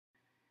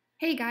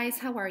Hey guys,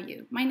 how are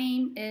you? My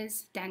name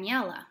is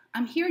Daniela.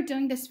 I'm here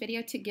doing this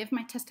video to give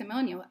my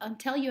testimonial and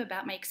tell you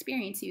about my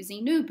experience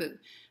using Nuubu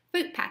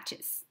foot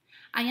patches.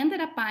 I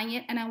ended up buying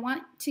it and I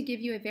want to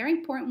give you a very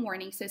important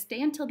warning, so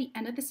stay until the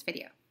end of this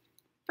video.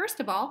 First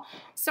of all,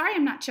 sorry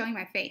I'm not showing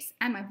my face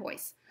and my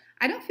voice.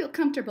 I don't feel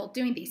comfortable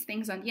doing these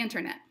things on the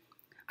internet.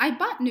 I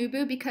bought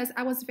Nuubu because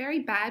I was very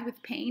bad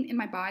with pain in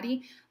my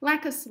body,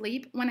 lack of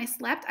sleep. When I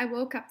slept, I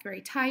woke up very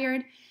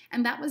tired,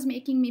 and that was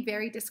making me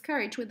very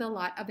discouraged with a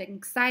lot of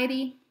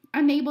anxiety,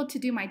 unable to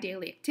do my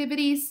daily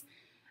activities.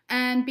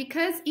 And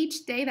because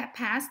each day that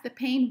passed, the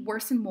pain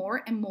worsened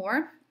more and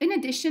more. In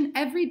addition,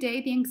 every day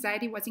the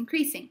anxiety was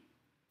increasing.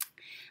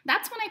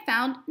 That's when I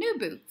found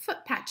Nuubu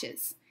foot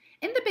patches.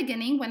 In the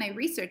beginning, when I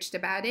researched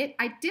about it,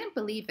 I didn't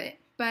believe it.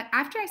 But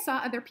after I saw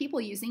other people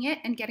using it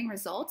and getting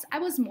results, I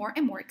was more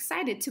and more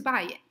excited to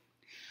buy it.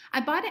 I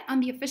bought it on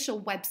the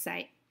official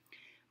website.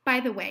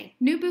 By the way,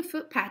 Nuubu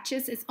foot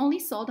patches is only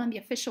sold on the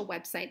official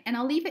website, and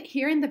I'll leave it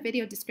here in the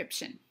video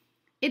description.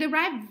 It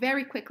arrived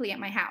very quickly at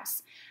my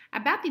house.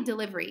 About the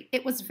delivery,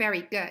 it was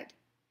very good.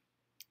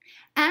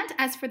 And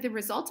as for the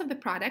results of the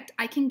product,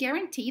 I can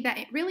guarantee that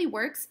it really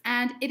works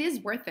and it is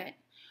worth it.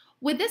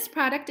 With this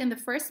product in the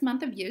first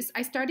month of use,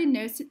 I started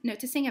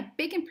noticing a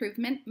big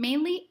improvement,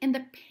 mainly in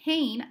the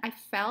pain I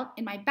felt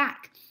in my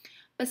back.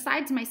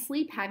 Besides my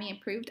sleep having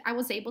improved, I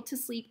was able to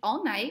sleep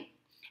all night,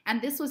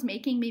 and this was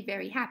making me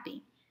very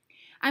happy.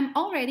 I'm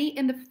already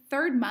in the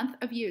third month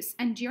of use,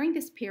 and during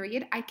this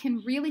period, I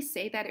can really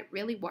say that it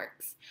really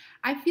works.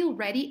 I feel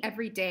ready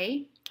every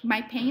day,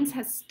 my pains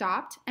has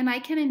stopped, and I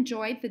can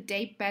enjoy the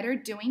day better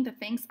doing the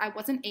things I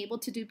wasn't able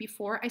to do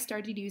before I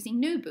started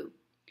using Nuubu.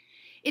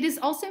 It is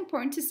also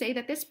important to say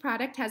that this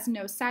product has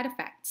no side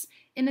effects.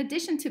 In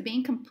addition to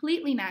being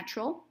completely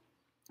natural,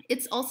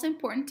 it's also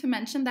important to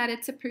mention that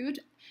it's approved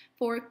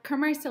for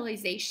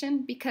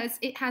commercialization because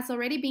it has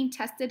already been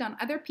tested on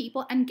other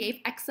people and gave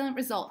excellent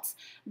results.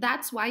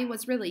 That's why it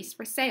was released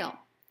for sale.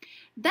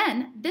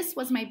 Then, this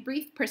was my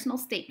brief personal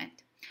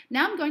statement.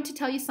 Now I'm going to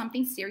tell you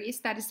something serious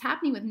that is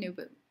happening with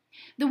Nuubu.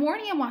 The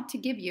warning I want to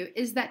give you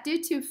is that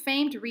due to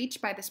famed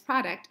reach by this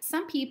product,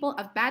 some people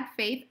of bad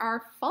faith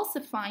are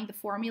falsifying the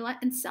formula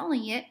and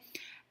selling it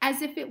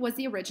as if it was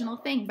the original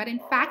thing, but in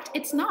fact,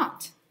 it's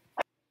not.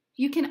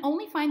 You can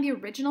only find the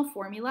original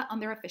formula on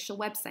their official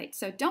website,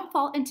 so don't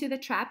fall into the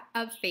trap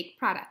of fake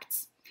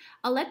products.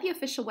 I'll let the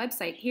official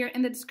website here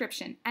in the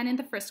description and in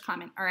the first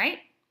comment, alright?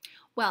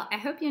 Well, I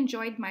hope you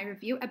enjoyed my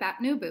review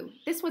about Nuubu.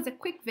 This was a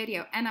quick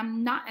video and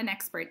I'm not an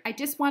expert. I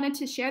just wanted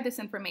to share this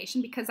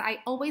information because I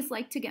always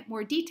like to get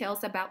more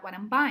details about what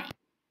I'm buying.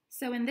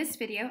 So in this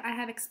video, I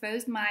have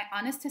exposed my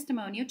honest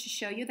testimonial to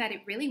show you that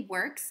it really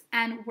works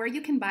and where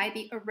you can buy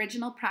the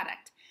original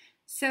product.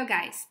 So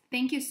guys,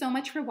 thank you so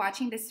much for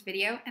watching this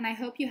video and I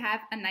hope you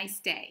have a nice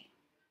day.